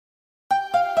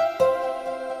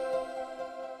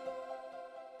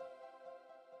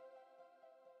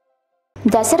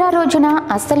దసరా రోజున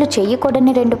అస్సలు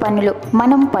చెయ్యకూడని 2 పనులు.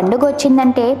 మనం పండుగ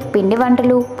వచ్చిందంటే పిండి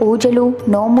వంటలు, పూజలు,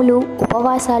 నోములు,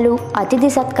 ఉపవాసాలు, అతిథి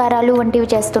సత్కారాలు వంటివి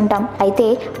చేస్తుంటాం. అయితే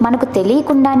మనకు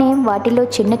తెలియకుండానే వాటిలో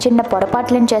చిన్న చిన్న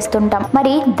పొరపాట్లను చేస్తుంటాం.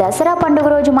 మరి దసరా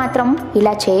పండుగ రోజు మాత్రం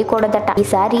ఇలా చేయకూడదట.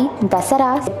 ఈసారి దసరా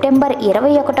సెప్టెంబర్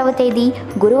 21వ తేదీ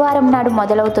గురువారం నాడు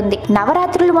మొదలవుతుంది.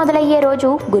 నవరాత్రులు మొదలయ్యే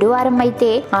రోజు గురువారం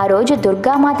అయితే ఆ రోజు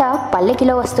దుర్గామాత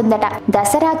పల్లకిలో వస్తుందట.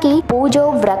 దసరాకి పూజో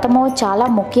వ్రతమో చాలా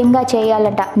ముఖ్యంగా చేయాలట.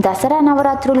 దసరా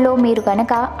నవరాత్రుల్లో మీరు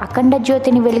గనక అఖండ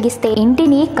జ్యోతిని వెలిగిస్తే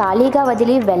ఇంటిని ఖాళీగా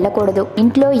వదిలి వెళ్ళకూడదు.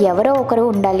 ఇంట్లో ఎవరో ఒకరు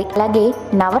ఉండాలి. అలాగే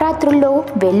నవరాత్రుల్లో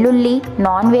వెల్లుల్లి,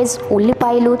 నాన్ వెజ్,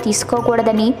 ఉల్లిపాయలు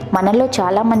తీసుకోకూడదని మనలో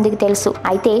చాలా మందికి తెలుసు.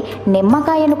 అయితే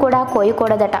నిమ్మకాయను కూడా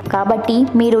కోయకూడదట. కాబట్టి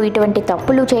మీరు ఇటువంటి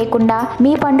తప్పులు చేయకుండా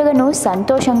మీ పండుగను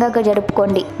సంతోషంగా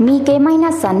జరుపుకోండి.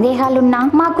 మీకేమైనా సందేహాలున్నా,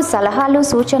 మాకు సలహాలు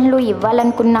సూచనలు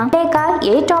ఇవ్వాలనుకున్నా, లేక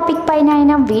ఏ టాపిక్ పైన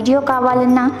అయినా వీడియో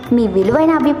కావాలన్నా మీ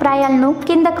విలువైన అభిప్రాయాలను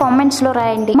కింద కామెంట్స్ లో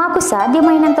రాయండి. మాకు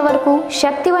సాధ్యమైనంత వరకు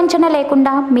శక్తి వంచన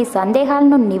లేకుండా మీ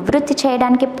సందేహాలను నివృత్తి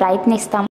చేయడానికి ప్రయత్నిస్తాం.